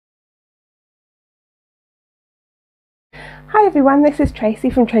Hi everyone, this is Tracey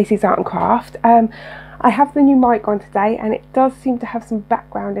from Tracey's Art and Craft. I have the new mic on today and it does seem to have some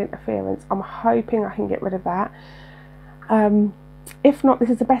background interference. I'm hoping I can get rid of that. If not, this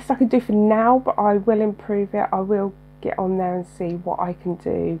is the best I can do for now, but I will improve it. I will get on there and see what I can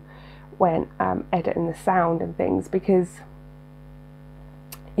do when editing the sound and things, because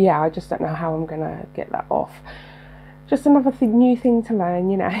yeah, I just don't know how I'm gonna get that off. Just another new thing to learn,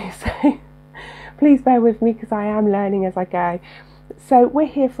 you know, so please bear with me because I am learning as I go. So we're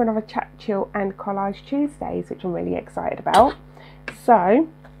here for another Chat, Chill and Collage Tuesdays, which I'm really excited about. So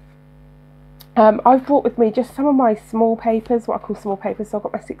I've brought with me just some of my small papers, what I call small papers. So I've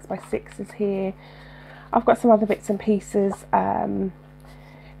got my 6x6s here. I've got some other bits and pieces.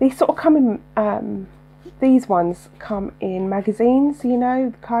 These sort of come in, these ones come in magazines, you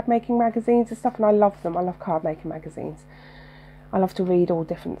know, card making magazines and stuff, and I love them. I love card making magazines. I love to read all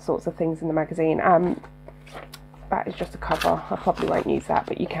different sorts of things in the magazine. That is just a cover. I probably won't use that,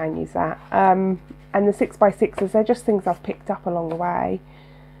 but you can use that. And the 6x6s, they're just things I've picked up along the way,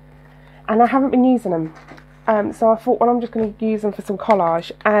 and I haven't been using them. So I thought, well, I'm just going to use them for some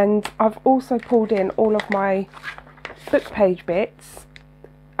collage. And I've also pulled in all of my book page bits,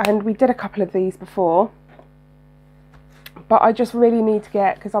 and we did a couple of these before, but I just really need to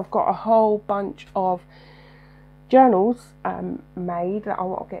get, because I've got a whole bunch of journals made that I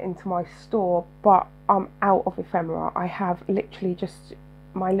want to get into my store, but I'm out of ephemera. I have literally just,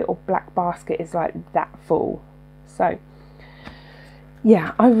 my little black basket is like that full. So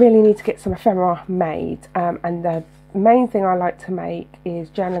yeah, I really need to get some ephemera made, and the main thing I like to make is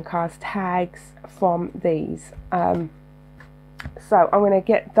journaling cards, tags from these. So I'm going to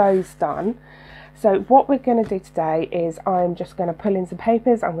get those done. So what we're going to do today is I'm just going to pull in some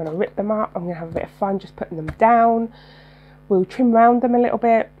papers, I'm going to rip them up, I'm going to have a bit of fun just putting them down. We'll trim around them a little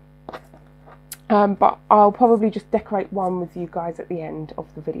bit, but I'll probably just decorate one with you guys at the end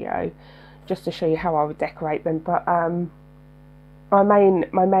of the video, just to show you how I would decorate them. But my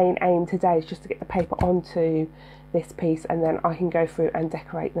main aim today is just to get the paper onto this piece, and then I can go through and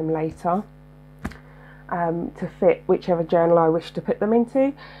decorate them later to fit whichever journal I wish to put them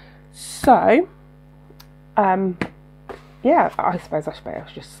into. So yeah, I suppose I should better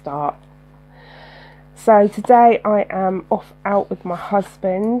just start. So today I am off out with my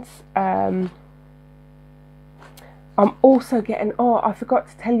husband. I'm also getting, oh, I forgot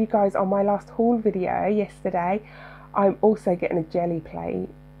to tell you guys on my last haul video yesterday, I'm also getting a jelly plate.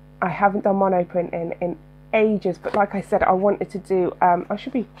 I haven't done monoprinting in ages, but like I said, I wanted to do, I'm meant to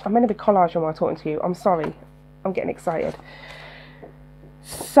be collaging while talking to you. I'm sorry, I'm getting excited.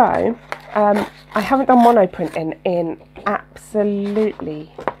 So I haven't done monoprinting in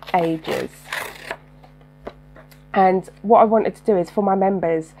absolutely ages, and what I wanted to do is for my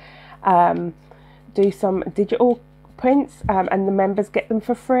members do some digital prints, and the members get them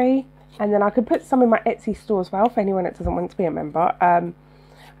for free, and then I could put some in my Etsy store as well for anyone that doesn't want to be a member,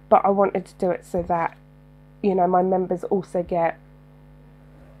 but I wanted to do it so that, you know, my members also get,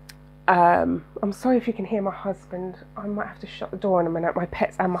 I'm sorry if you can hear my husband. I might have to shut the door in a minute. My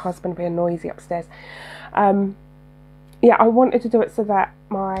pets and my husband are being noisy upstairs. Yeah, I wanted to do it so that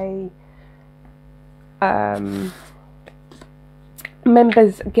my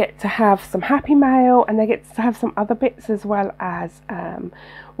members get to have some happy mail, and they get to have some other bits, as well as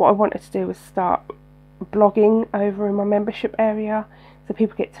what I wanted to do was start blogging over in my membership area, so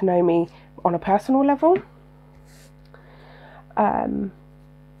people get to know me on a personal level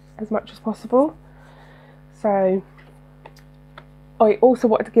as much as possible. So I also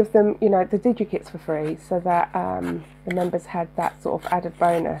wanted to give them, you know, the digikits for free, so that the members had that sort of added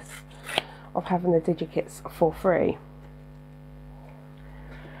bonus of having the digikits for free.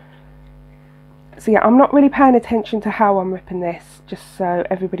 So yeah, I'm not really paying attention to how I'm ripping this, just so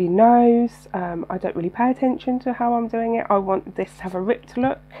everybody knows. I don't really pay attention to how I'm doing it. I want this to have a ripped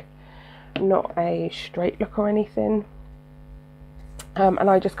look, not a straight look or anything. And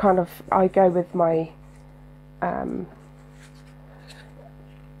I just kind of, I go with my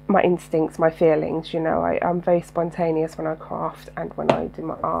my instincts, my feelings, you know. I'm very spontaneous when I craft, and when I do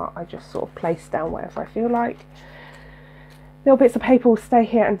my art, I just sort of place down whatever I feel like. Little bits of paper will stay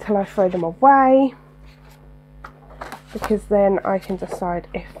here until I throw them away, because then I can decide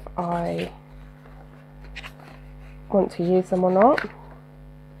if I want to use them or not.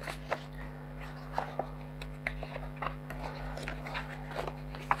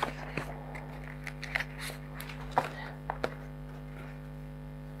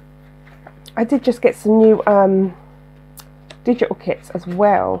 I did just get some new digital kits as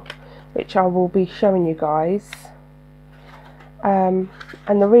well, which I will be showing you guys.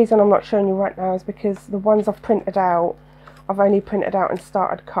 And the reason I'm not showing you right now is because the ones I've printed out I've only printed out and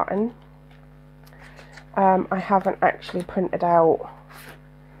started cutting. I haven't actually printed out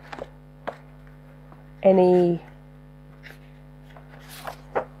any,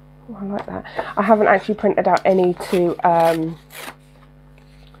 oh, I like that. I haven't actually printed out any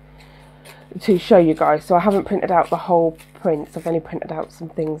to show you guys, so I haven't printed out the whole prints. I've only printed out some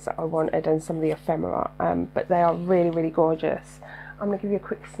things that I wanted and some of the ephemera, but they are really gorgeous. I'm going to give you a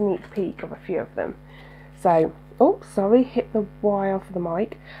quick sneak peek of a few of them. So, oh sorry, hit the wire for the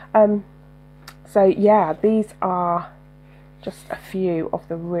mic. So yeah, these are just a few of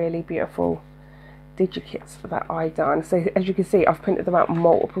the really beautiful digikits that I've done. So as you can see, I've printed them out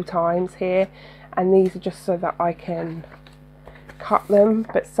multiple times here, and these are just so that I can cut them.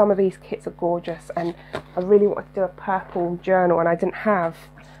 But some of these kits are gorgeous, and I really wanted to do a purple journal, and I didn't have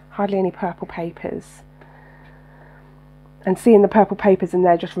hardly any purple papers, and seeing the purple papers in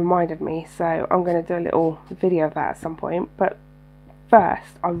there just reminded me, so I'm going to do a little video of that at some point. But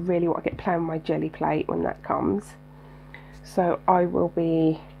first, I really want to get playing with my jelly plate when that comes, so I will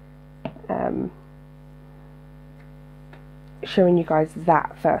be showing you guys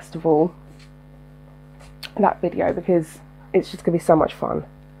that first of all, that video, because it's just going to be so much fun.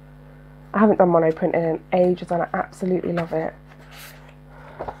 I haven't done mono printing in ages and I absolutely love it.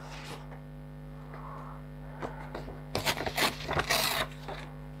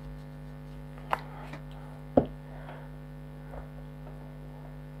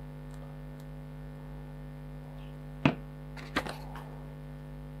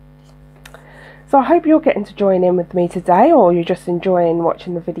 So I hope you're getting to join in with me today, or you're just enjoying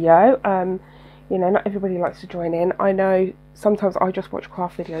watching the video. You know, not everybody likes to join in. I know sometimes I just watch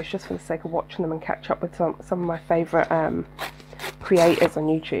craft videos just for the sake of watching them and catch up with some of my favourite creators on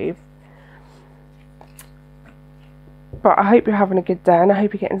YouTube. But I hope you're having a good day, and I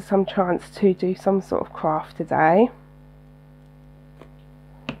hope you're getting some chance to do some sort of craft today.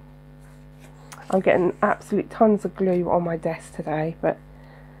 I'm getting absolute tons of glue on my desk today, but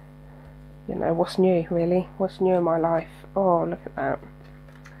you know, what's new really? What's new in my life? Oh, look at that.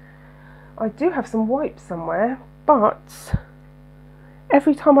 I do have some wipes somewhere, but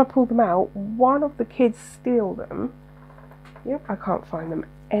every time I pull them out, one of the kids steal them. Yep, I can't find them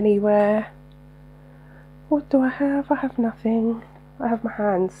anywhere. What do I have? I have nothing. I have my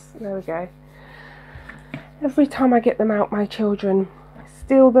hands. There we go. Every time I get them out, my children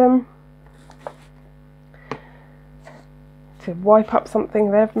steal them to wipe up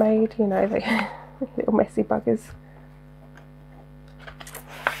something they've made, you know, they little messy buggers.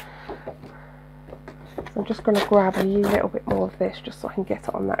 So I'm just going to grab a little bit more of this just so I can get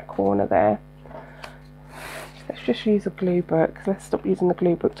it on that corner there. Let's just use a glue book. Let's stop using the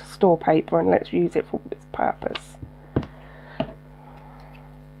glue book to store paper and let's use it for its purpose.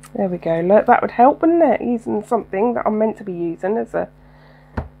 There we go. Look, that would help, wouldn't it? Using something that I'm meant to be using as a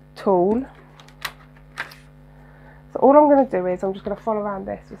tool. So all I'm going to do is I'm just going to follow around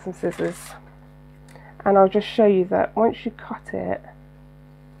this with some scissors, and I'll just show you that once you cut it,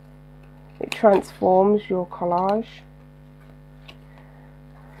 it transforms your collage.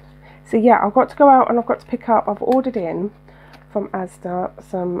 So yeah, I've got to go out and I've got to pick up, I've ordered in from Asda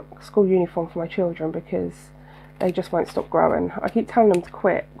some school uniform for my children because they just won't stop growing. I keep telling them to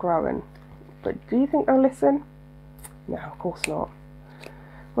quit growing, but do you think they'll listen? No, of course not.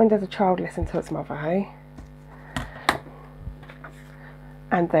 When does a child listen to its mother, eh?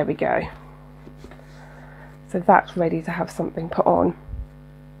 And there we go. So that's ready to have something put on.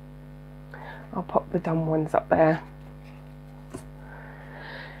 I'll pop the done ones up there.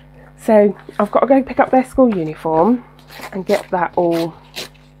 So I've got to go pick up their school uniform and get that all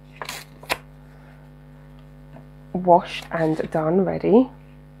washed and done, ready.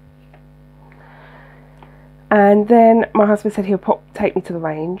 And then my husband said he'll take me to the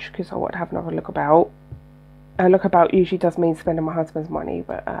range because I want to have another look about. A look about usually does mean spending my husband's money,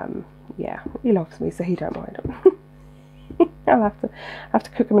 but yeah, he loves me, so he don't mind. I'll have to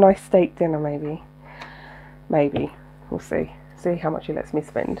cook him a nice steak dinner, maybe. We'll see how much he lets me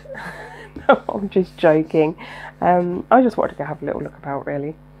spend. No, I'm just joking. I just wanted to go have a little look about,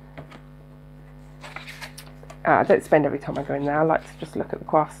 really. I don't spend every time I go in there. I like to just look at the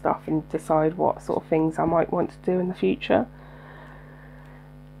craft stuff and decide what sort of things I might want to do in the future.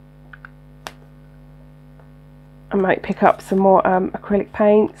 I might pick up some more acrylic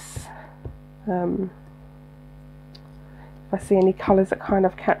paints. If I see any colours that kind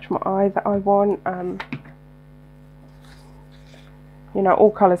of catch my eye that I want. You know,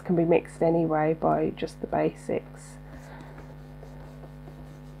 all colours can be mixed anyway by just the basics.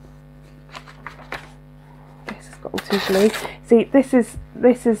 This has gotten too blue. See, this is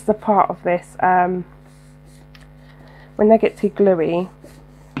the part of this. When when they get too gluey,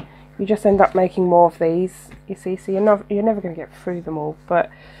 you just end up making more of these, you see. So you're never going to get through them all, but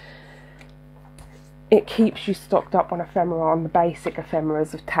it keeps you stocked up on ephemera, on the basic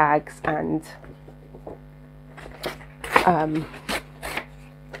ephemeras of tags and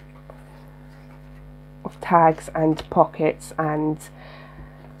pockets, and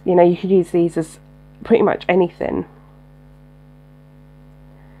you know, you could use these as pretty much anything.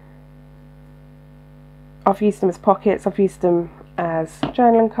 I've used them as pockets, I've used them as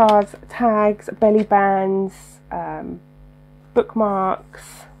journaling cards, tags, belly bands,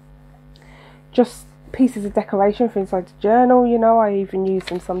 bookmarks, just pieces of decoration for inside the journal. You know, I even use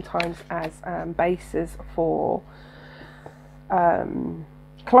them sometimes as bases for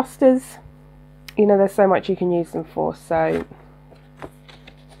clusters. You know, there's so much you can use them for. So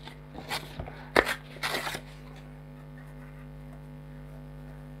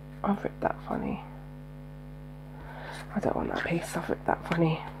I've ripped that funny. I don't want that piece, I've ripped that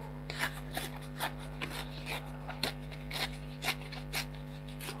funny.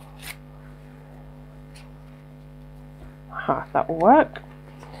 That will work.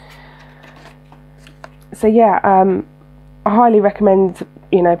 So yeah, I highly recommend,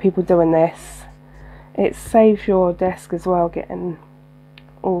 you know, people doing this. It saves your desk as well getting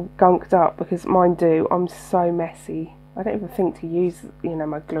all gunked up, because mine do. I'm so messy. I don't even think to use, you know,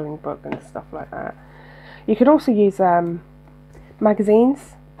 my gluing book and stuff like that. You could also use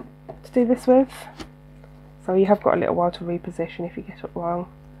magazines to do this with, so you have got a little while to reposition if you get it wrong.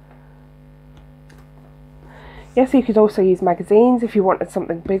 Yes, you could also use magazines if you wanted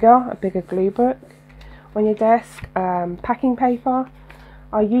something bigger, a bigger glue book on your desk. Packing paper.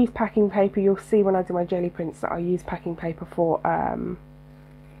 I use packing paper. You'll see when I do my jelly prints that I use packing paper for,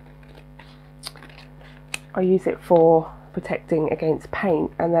 I use it for protecting against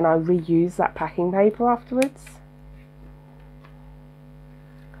paint, and then I reuse that packing paper afterwards.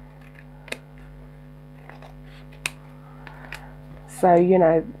 So, you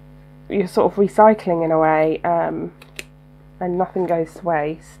know, you're sort of recycling in a way, and nothing goes to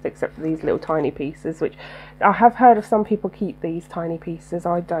waste except for these little tiny pieces, which I have heard of some people keep these tiny pieces.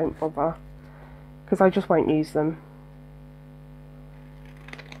 I don't bother, because I just won't use them.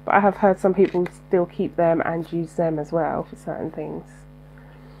 But I have heard some people still keep them and use them as well for certain things.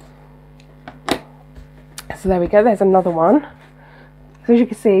 So there we go, there's another one. So as you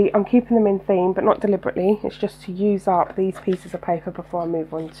can see, I'm keeping them in theme, but not deliberately. It's just to use up these pieces of paper before I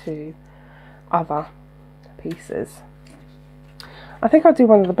move on to other pieces. I think I'll do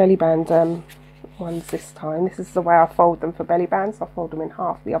one of the belly band ones this time. This is the way I fold them for belly bands. I fold them in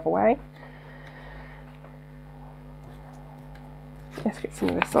half the other way. Let's get some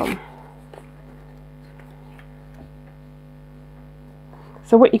of this on.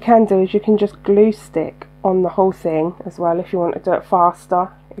 So what you can do is you can just glue stick on the whole thing as well if you want to do it faster,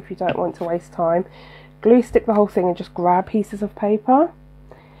 if you don't want to waste time. Glue stick the whole thing and just grab pieces of paper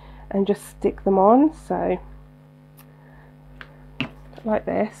and just stick them on. So like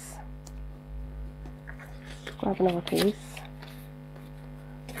this. Grab another piece.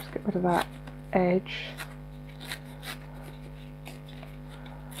 Just get rid of that edge.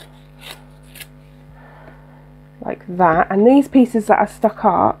 Like that. And these pieces that are stuck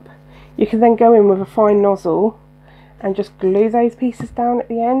up, you can then go in with a fine nozzle and just glue those pieces down at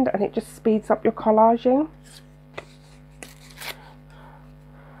the end, and it just speeds up your collaging.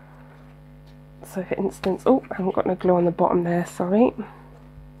 So for instance, oh, I haven't got no glue on the bottom there, sorry. It'd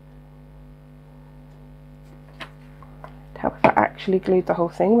help if I actually glued the whole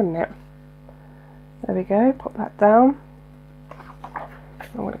thing, wouldn't it? There we go, pop that down.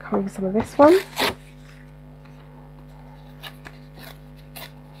 I'm going to come in with some of this one.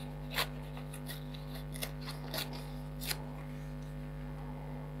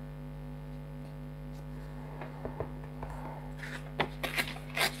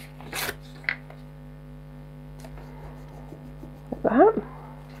 That.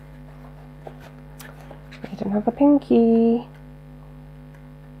 Need another pinky.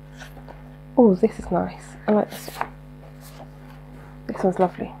 Oh, this is nice. I like this one. This one's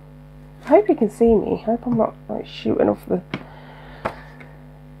lovely. I hope you can see me. I hope I'm not like shooting off the...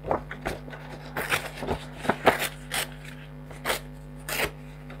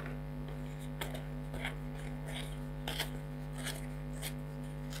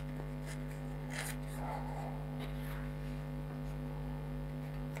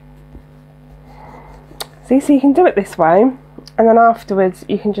 See, so you can do it this way, and then afterwards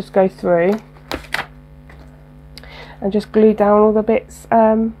you can just go through and just glue down all the bits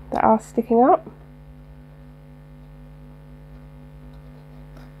that are sticking up.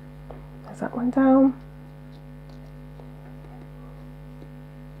 There's that one down.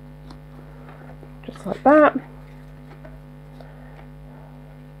 just like that.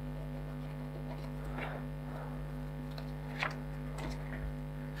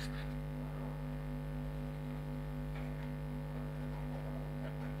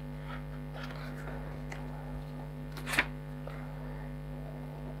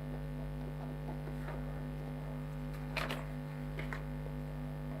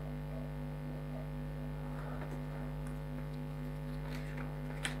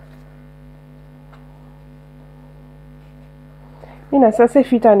 You know, so as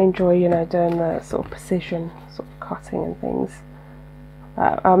if you don't enjoy, you know, doing the sort of precision sort of cutting and things.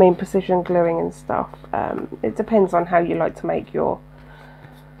 I mean precision gluing and stuff. It depends on how you like to make your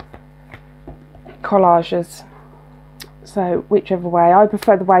collages. So whichever way, I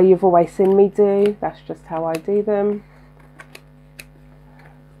prefer the way you've always seen me do. That's just how I do them.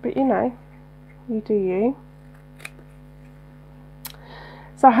 But you know, you do you.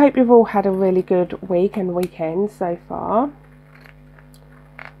 So I hope you've all had a really good week and weekend so far.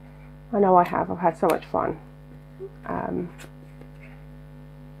 I know I have. I've had so much fun. And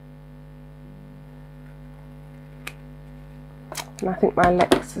I think my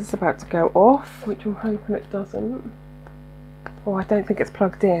Alexa's about to go off, which I'm hoping it doesn't. Oh, I don't think it's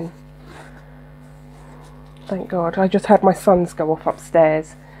plugged in. Thank God. I just had my son's go off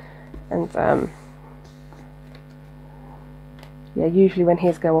upstairs. And yeah, usually when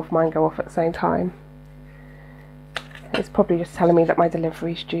his go off, mine go off at the same time. It's probably just telling me that my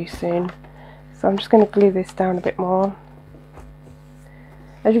delivery's due soon. So I'm just going to glue this down a bit more.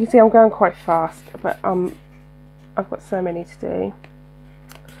 As you can see, I'm going quite fast, but I've got so many to do.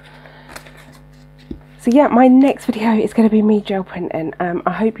 So yeah, my next video is going to be me gel printing.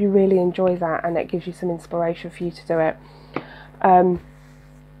 I hope you really enjoy that and it gives you some inspiration for you to do it.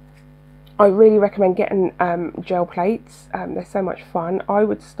 I really recommend getting gel plates. They're so much fun. I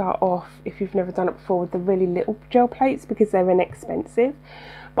would start off, if you've never done it before, with the really little gel plates because they're inexpensive.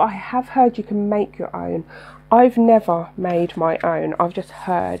 But I have heard you can make your own. I've never made my own. I've just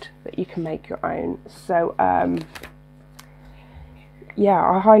heard that you can make your own. So yeah,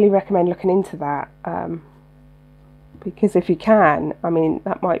 I highly recommend looking into that. Because if you can, I mean,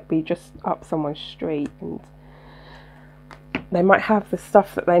 that might be just up someone's street and they might have the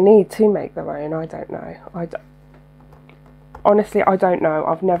stuff that they need to make their own. I don't know. Honestly, I don't know.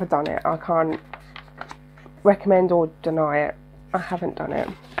 I've never done it. I can't recommend or deny it. I haven't done it.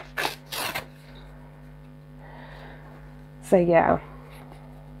 So yeah.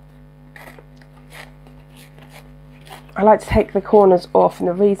 I like to take the corners off, and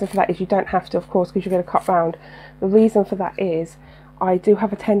the reason for that is you don't have to, of course, because you're going to cut round. The reason for that is I do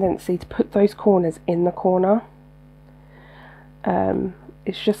have a tendency to put those corners in the corner.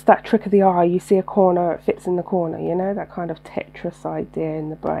 It's just that trick of the eye. You see a corner, it fits in the corner, you know, that kind of Tetris idea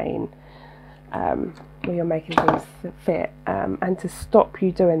in the brain, where you're making things that fit. And to stop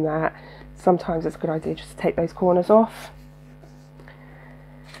you doing that, sometimes it's a good idea just to take those corners off,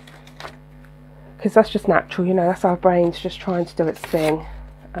 because that's just natural, you know, that's our brain's just trying to do its thing.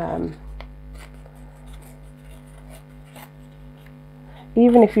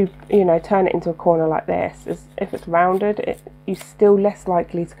 Even if you know, turn it into a corner like this, if it's rounded, you're still less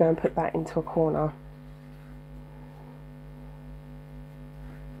likely to go and put that into a corner.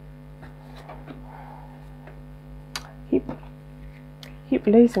 Keep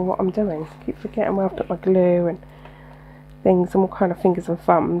losing what I'm doing. Keep forgetting where I've put my glue and things and all kind of fingers and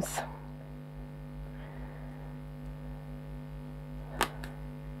thumbs. I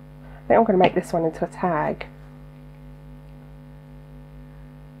think I'm going to make this one into a tag.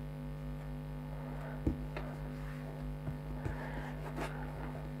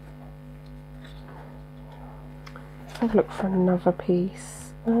 Have a look for another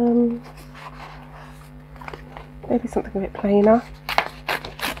piece. Maybe something a bit plainer.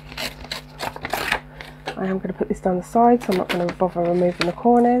 I am going to put this down the side, so I'm not going to bother removing the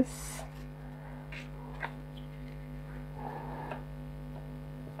corners.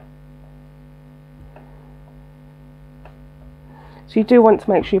 So you do want to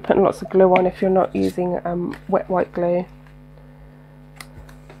make sure you're putting lots of glue on if you're not using wet white glue.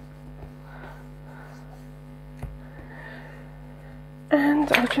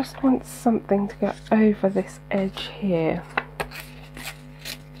 And I just want something to go over this edge here.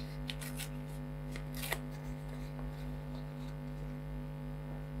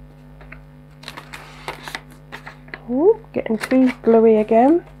 Ooh, getting too gluey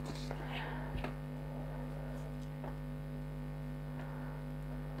again.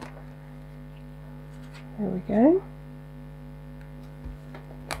 There we go.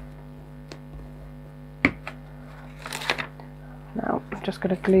 Now I'm just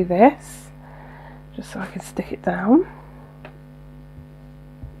going to glue this, just so I can stick it down.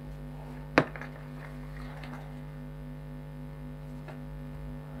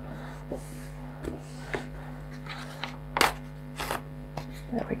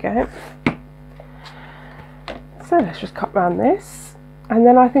 There we go. So let's just cut around this, and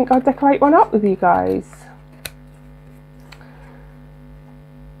then I think I'll decorate one up with you guys.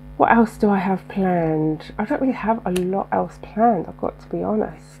 What else do I have planned? I don't really have a lot else planned, I've got to be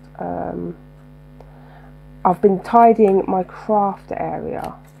honest. I've been tidying my craft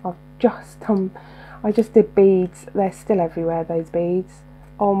area. I just did beads. They're still everywhere, those beads.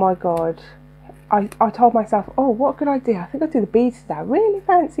 Oh my god. I told myself, oh, what a good idea. I think I'll do the beads today. I really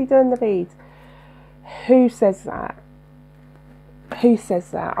fancy doing the beads. Who says that? Who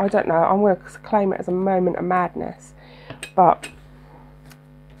says that? I don't know. I'm going to claim it as a moment of madness. But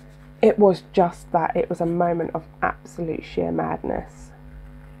it was just that. It was a moment of absolute sheer madness.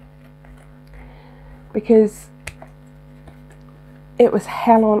 Because it was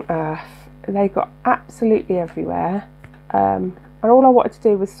hell on earth. They got absolutely everywhere. And all I wanted to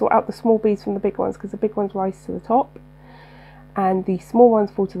do was sort out the small beads from the big ones, because the big ones rise to the top and the small ones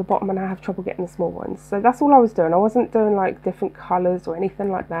fall to the bottom, and I have trouble getting the small ones. So that's all I was doing. I wasn't doing like different colours or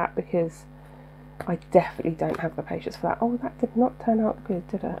anything like that, because I definitely don't have the patience for that. Oh, that did not turn out good,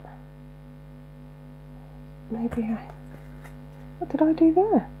 did it? Maybe what did I do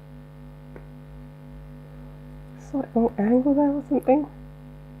there? Slight wrong angle there or something.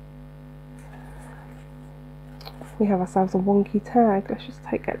 We have ourselves a wonky tag. Let's just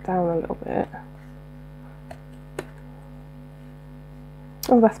take that down a little bit.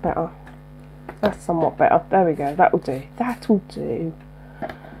 Oh, that's better. That's somewhat better. There we go. That'll do. That'll do.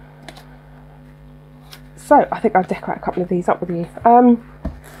 So I think I'll decorate a couple of these up with you.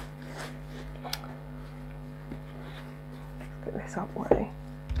 Get this up way.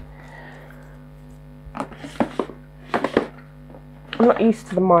 I'm not used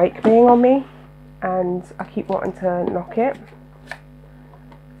to the mic being on me, and I keep wanting to knock it, so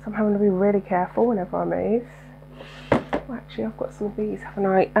I'm having to be really careful whenever I move. Oh, actually, I've got some of these, haven't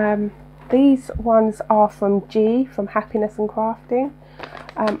I? These ones are from G, from Happiness and Crafting.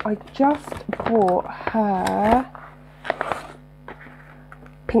 I just bought her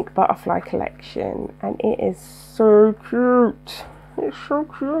pink butterfly collection, and it is so cute. It's so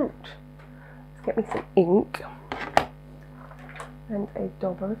cute. Let's get me some ink and a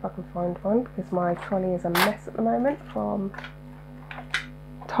dauber if I can find one, because my trolley is a mess at the moment from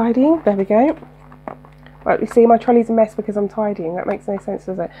tidying. There we go. Right, you see, my trolley's a mess because I'm tidying. That makes no sense,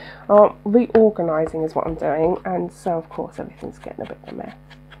 does it? Reorganising is what I'm doing, and so of course everything's getting a bit of a mess.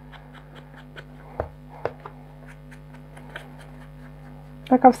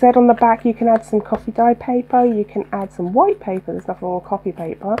 Like I've said, on the back you can add some coffee dye paper, you can add some white paper, there's nothing wrong with copy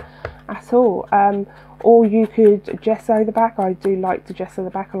paper at all. Or you could gesso the back. I do like to gesso the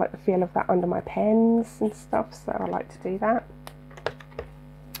back. I like the feel of that under my pens and stuff, so I like to do that.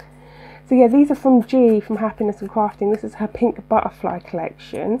 So yeah, these are from G, from Happiness and Crafting. This is her pink butterfly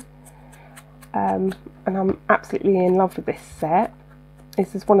collection, and I'm absolutely in love with this set.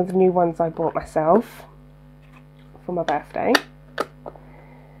 This is one of the new ones I bought myself for my birthday,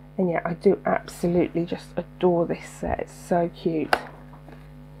 and yeah, I do absolutely just adore this set. It's so cute.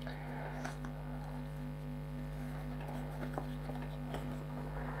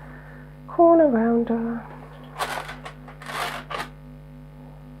 Corner rounder.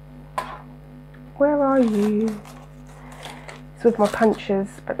 Where are you? It's with my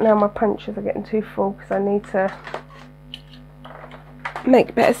punches, but now my punches are getting too full because I need to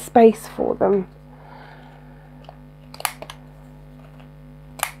make better space for them.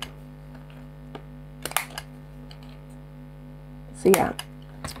 So yeah,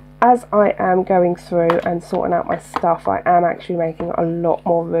 as I am going through and sorting out my stuff, I am actually making a lot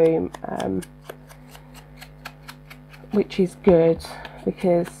more room, which is good,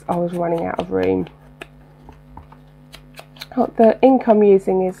 because I was running out of room. Oh, the ink I'm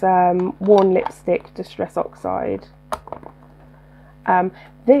using is Worn Lipstick Distress Oxide.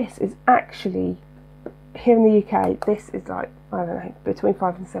 This is actually, here in the UK, this is like, I don't know, between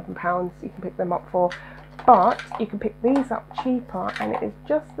 £5 and £7 you can pick them up for. But you can pick these up cheaper, and it is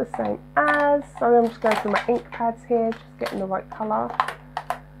just the same as, so I'm just going through my ink pads here, just getting the right colour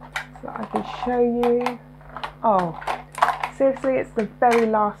so that I can show you. Oh, seriously, it's the very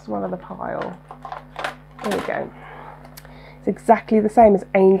last one of the pile. There we go. It's exactly the same as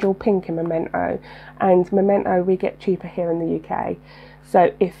Angel Pink in Memento, and Memento we get cheaper here in the UK.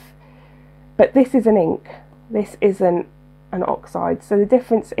 So but this is an ink, this isn't an oxide, so the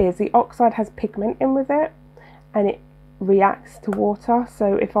difference is the oxide has pigment in with it, and reacts to water,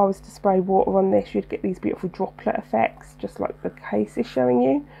 so if I was to spray water on this, you'd get these beautiful droplet effects, just like the case is showing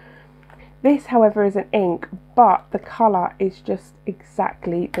you. This, however, is an ink, but the colour is just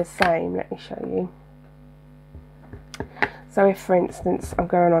exactly the same. Let me show you. So if, for instance, I'm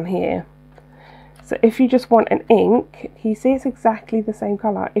going on here, so if you just want an ink, you see it's exactly the same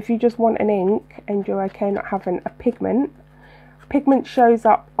colour. If you just want an ink and you're okay not having a pigment, pigment shows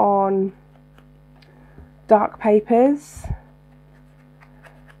up on dark papers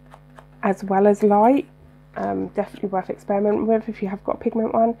as well as light. Definitely worth experimenting with if you have got a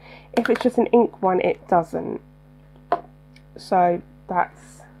pigment one. If it's just an ink one, it doesn't. So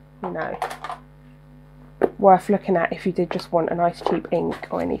that's, you know, worth looking at if you did just want a nice cheap ink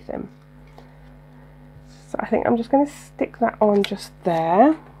or anything. So I think I'm just going to stick that on just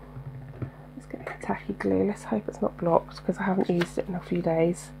there. Let's get a tacky glue. Let's hope it's not blocked because I haven't used it in a few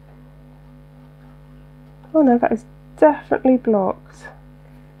days. Oh no, that is definitely blocked.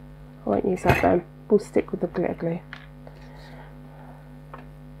 I won't use that then. We'll stick with the glitter glue.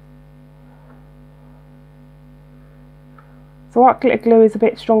 So our glitter glue is a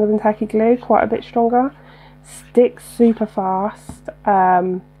bit stronger than tacky glue, quite a bit stronger. Sticks super fast.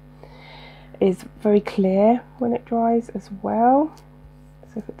 Is very clear when it dries as well.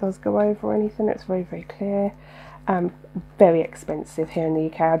 So if it does go over or anything, it's very, very clear. Very expensive here in the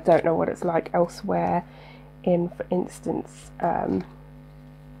UK. I don't know what it's like elsewhere in, for instance,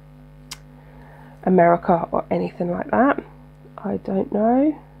 America or anything like that. I don't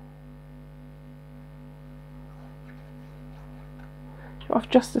know. I've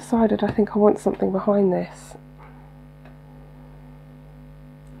just decided I think I want something behind this.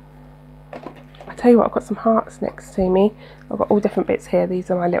 I tell you what, I've got some hearts next to me. I've got all different bits here. These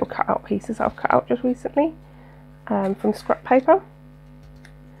are my little cut out pieces that I've cut out just recently from scrap paper.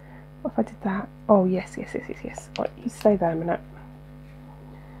 What if I did that? Oh yes, yes, yes, yes, yes. Right, you stay there a minute.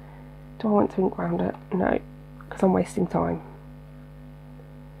 Do I want to ink round it? No, because I'm wasting time.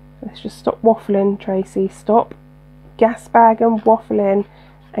 Let's just stop waffling, Tracy. Stop gas bagging, waffling,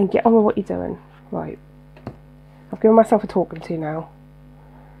 and get on with what you're doing. Right. I've given myself a talking to now.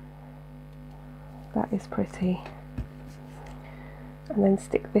 That is pretty. And then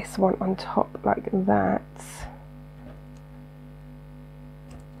stick this one on top like that.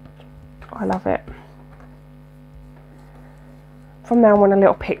 I love it. From now I want a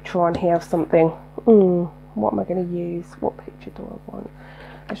little picture on here of something. What am I going to use? What picture do I want?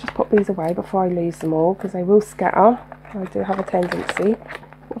 Let's just pop these away before I lose them all, because they will scatter. I do have a tendency.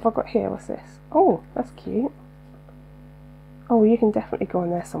 What have I got here? What's this? Oh, that's cute. Oh, you can definitely go on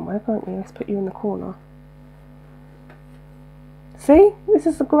there somewhere, can't you? Let's put you in the corner. See? This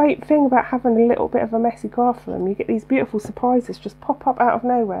is the great thing about having a little bit of a messy craft room. You get these beautiful surprises just pop up out of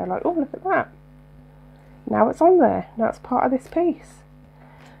nowhere. Like, oh, look at that. Now it's on there. Now it's part of this piece.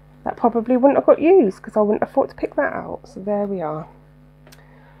 That probably wouldn't have got used because I wouldn't have thought to pick that out. So there we are.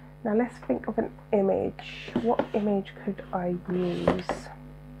 Now let's think of an image. What image could I use?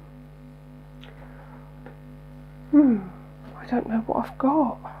 I don't know what I've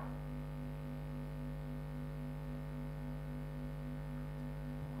got.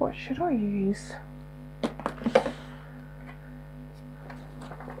 What should I use?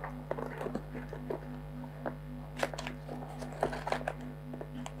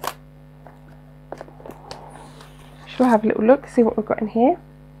 Should I have a little look, see what we've got in here?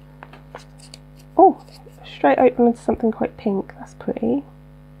 Oh, straight open into something quite pink. That's pretty.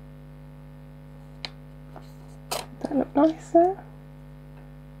 Does that look nice there?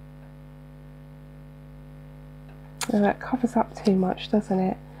 Oh, that covers up too much, doesn't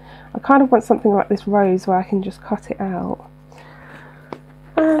it? I kind of want something like this rose where I can just cut it out.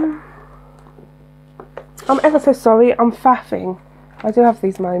 I'm ever so sorry, I'm faffing. I do have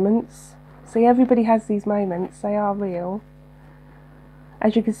these moments. See, everybody has these moments, they are real.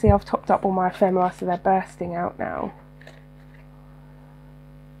 As you can see, I've topped up all my ephemera, so they're bursting out now.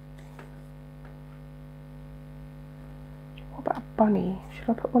 What about a bunny? Should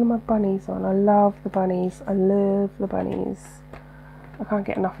I put one of my bunnies on? I love the bunnies. I love the bunnies. I can't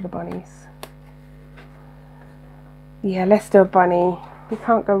get enough of the bunnies. Yeah, let's do a bunny. You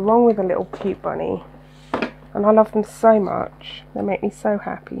can't go wrong with a little cute bunny. And I love them so much. They make me so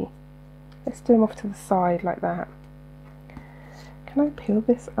happy. Let's do them off to the side like that. Can I peel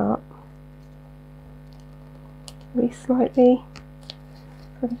this up? Really slightly.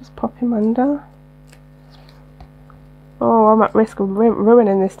 So I can just pop him under. Oh, I'm at risk of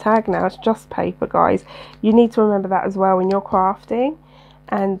ruining this tag now. It's just paper, guys. You need to remember that as well when you're crafting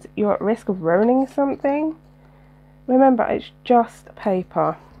and you're at risk of ruining something. Remember, it's just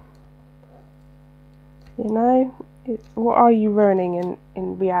paper. You know, What are you ruining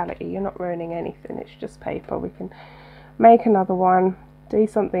in reality? You're not ruining anything, it's just paper. We can make another one, do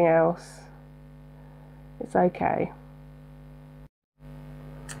something else. It's okay.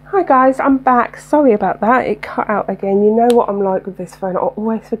 Hi guys, I'm back. Sorry about that, it cut out again. You know what I'm like with this phone, I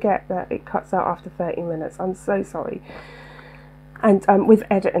always forget that it cuts out after 30 minutes. I'm so sorry. And with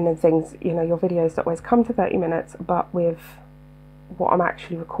editing and things, you know, your videos don't always come to 30 minutes, but with what I'm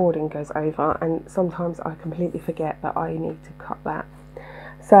actually recording goes over, and sometimes I completely forget that I need to cut that.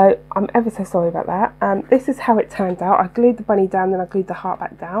 So I'm ever so sorry about that. This is how it turned out. I glued the bunny down, then I glued the heart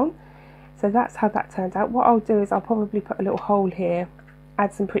back down. So that's how that turned out. What I'll do is I'll probably put a little hole here,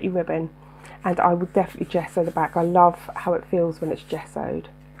 add some pretty ribbon, and I would definitely gesso the back. I love how it feels when it's gessoed.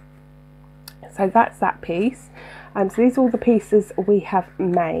 So that's that piece. So these are all the pieces we have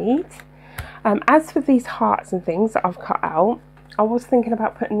made. As for these hearts and things that I've cut out, I was thinking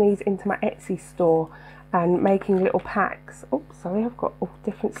about putting these into my Etsy store and making little packs. Oh, sorry, I've got all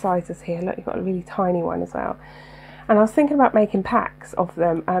different sizes here. Look, you've got a really tiny one as well. And I was thinking about making packs of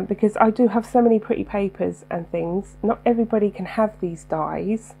them because I do have so many pretty papers and things. Not everybody can have these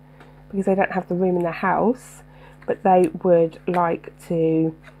dies because they don't have the room in their house, but they would like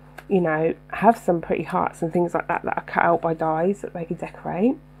to, you know, have some pretty hearts and things like that that are cut out by dies that they could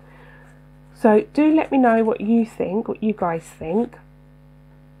decorate. So do let me know what you think, what you guys think,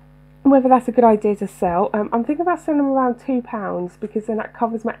 whether that's a good idea to sell. I'm thinking about selling them around £2 because then that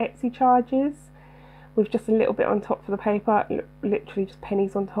covers my Etsy charges with just a little bit on top for the paper, literally just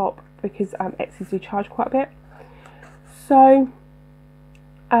pennies on top, because Etsy do charge quite a bit. So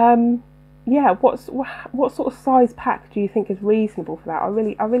yeah, what sort of size pack do you think is reasonable for that?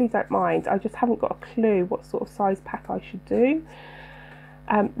 I really don't mind. I just haven't got a clue what sort of size pack I should do.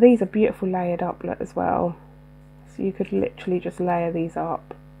 These are beautiful layered up as well, so you could literally just layer these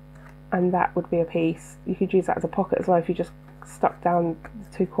up and that would be a piece. You could use that as a pocket as well. If you just stuck down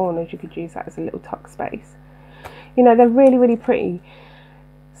the two corners, you could use that as a little tuck space. You know, they're really pretty.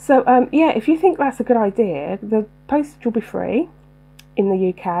 So yeah, if you think that's a good idea, the postage will be free in the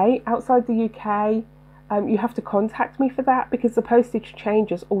UK. Outside the UK, you have to contact me for that because the postage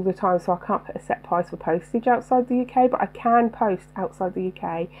changes all the time, so I can't put a set price for postage outside the UK, but I can post outside the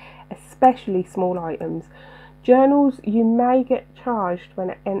UK, especially small items. Journals, you may get charged when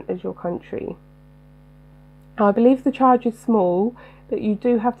it enters your country. I believe the charge is small, but you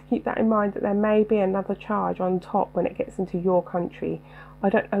do have to keep that in mind that there may be another charge on top when it gets into your country. I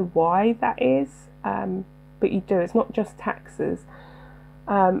don't know why that is, but you do. It's not just taxes.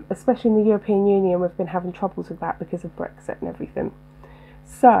 Especially in the European Union, we've been having troubles with that because of Brexit and everything.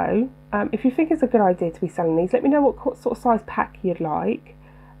 So if you think it's a good idea to be selling these, let me know what sort of size pack you'd like,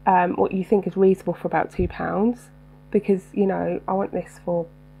 what you think is reasonable for about £2, because, you know, I want this for,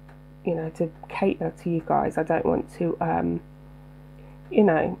 you know, to cater to you guys. I don't want to, you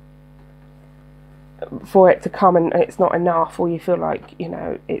know, for it to come and it's not enough, or you feel like, you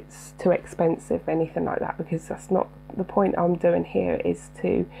know, it's too expensive, anything like that, because that's not the point I'm doing here, is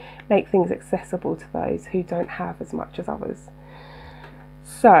to make things accessible to those who don't have as much as others.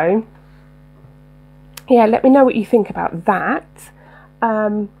 So yeah, let me know what you think about that.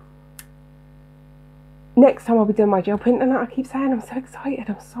 Next time I'll be doing my gel print, and I keep saying I'm so excited,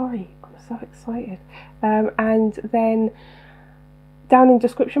 I'm sorry, I'm so excited. And then down in the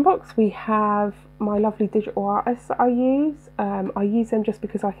description box we have my lovely digital artists that I use. I use them just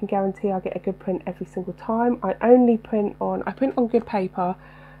because I can guarantee I get a good print every single time. I print on good paper,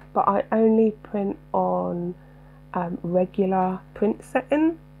 but I only print on regular print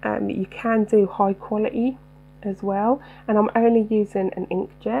setting. You can do high quality as well, and I'm only using an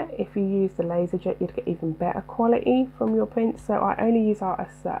inkjet. If you use the laser jet, you'd get even better quality from your print. So I only use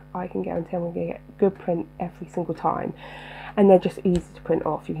artists that I can guarantee I'm going to get good print every single time, and they're just easy to print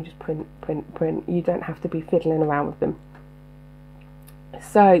off. You can just print. You don't have to be fiddling around with them.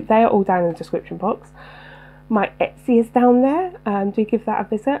 So they are all down in the description box. My Etsy is down there. Do give that a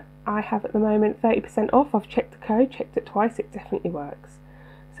visit. I have at the moment 30% off. I've checked the code, checked it twice, it definitely works.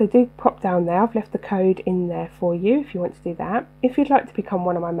 So do pop down there. I've left the code in there for you if you want to do that. If you'd like to become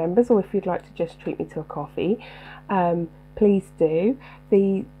one of my members, or if you'd like to just treat me to a coffee, please do.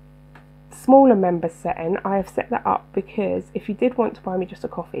 The smaller member setting, I have set that up because if you did want to buy me just a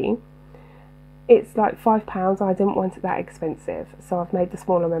coffee, it's like £5. I didn't want it that expensive, so I've made the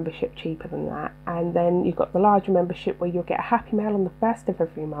smaller membership cheaper than that. And then you've got the larger membership where you'll get a happy mail on the 1st of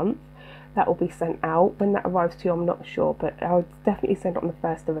every month. That will be sent out. When that arrives to you, I'm not sure, but I'll definitely send it on the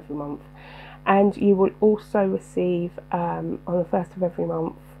 1st of every month. And you will also receive on the 1st of every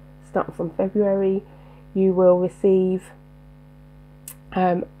month, starting from February, you will receive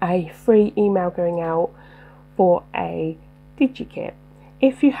a free email going out for a digikit.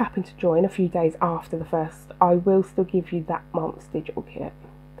 If you happen to join a few days after the 1st, I will still give you that month's digital kit.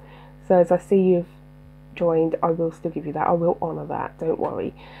 So as I see you've joined, I will still give you that. I will honour that, don't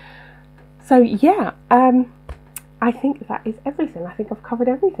worry. So yeah, I think that is everything. I think I've covered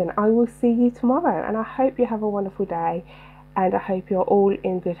everything. I will see you tomorrow, and I hope you have a wonderful day, and I hope you're all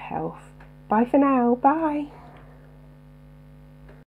in good health. Bye for now. Bye.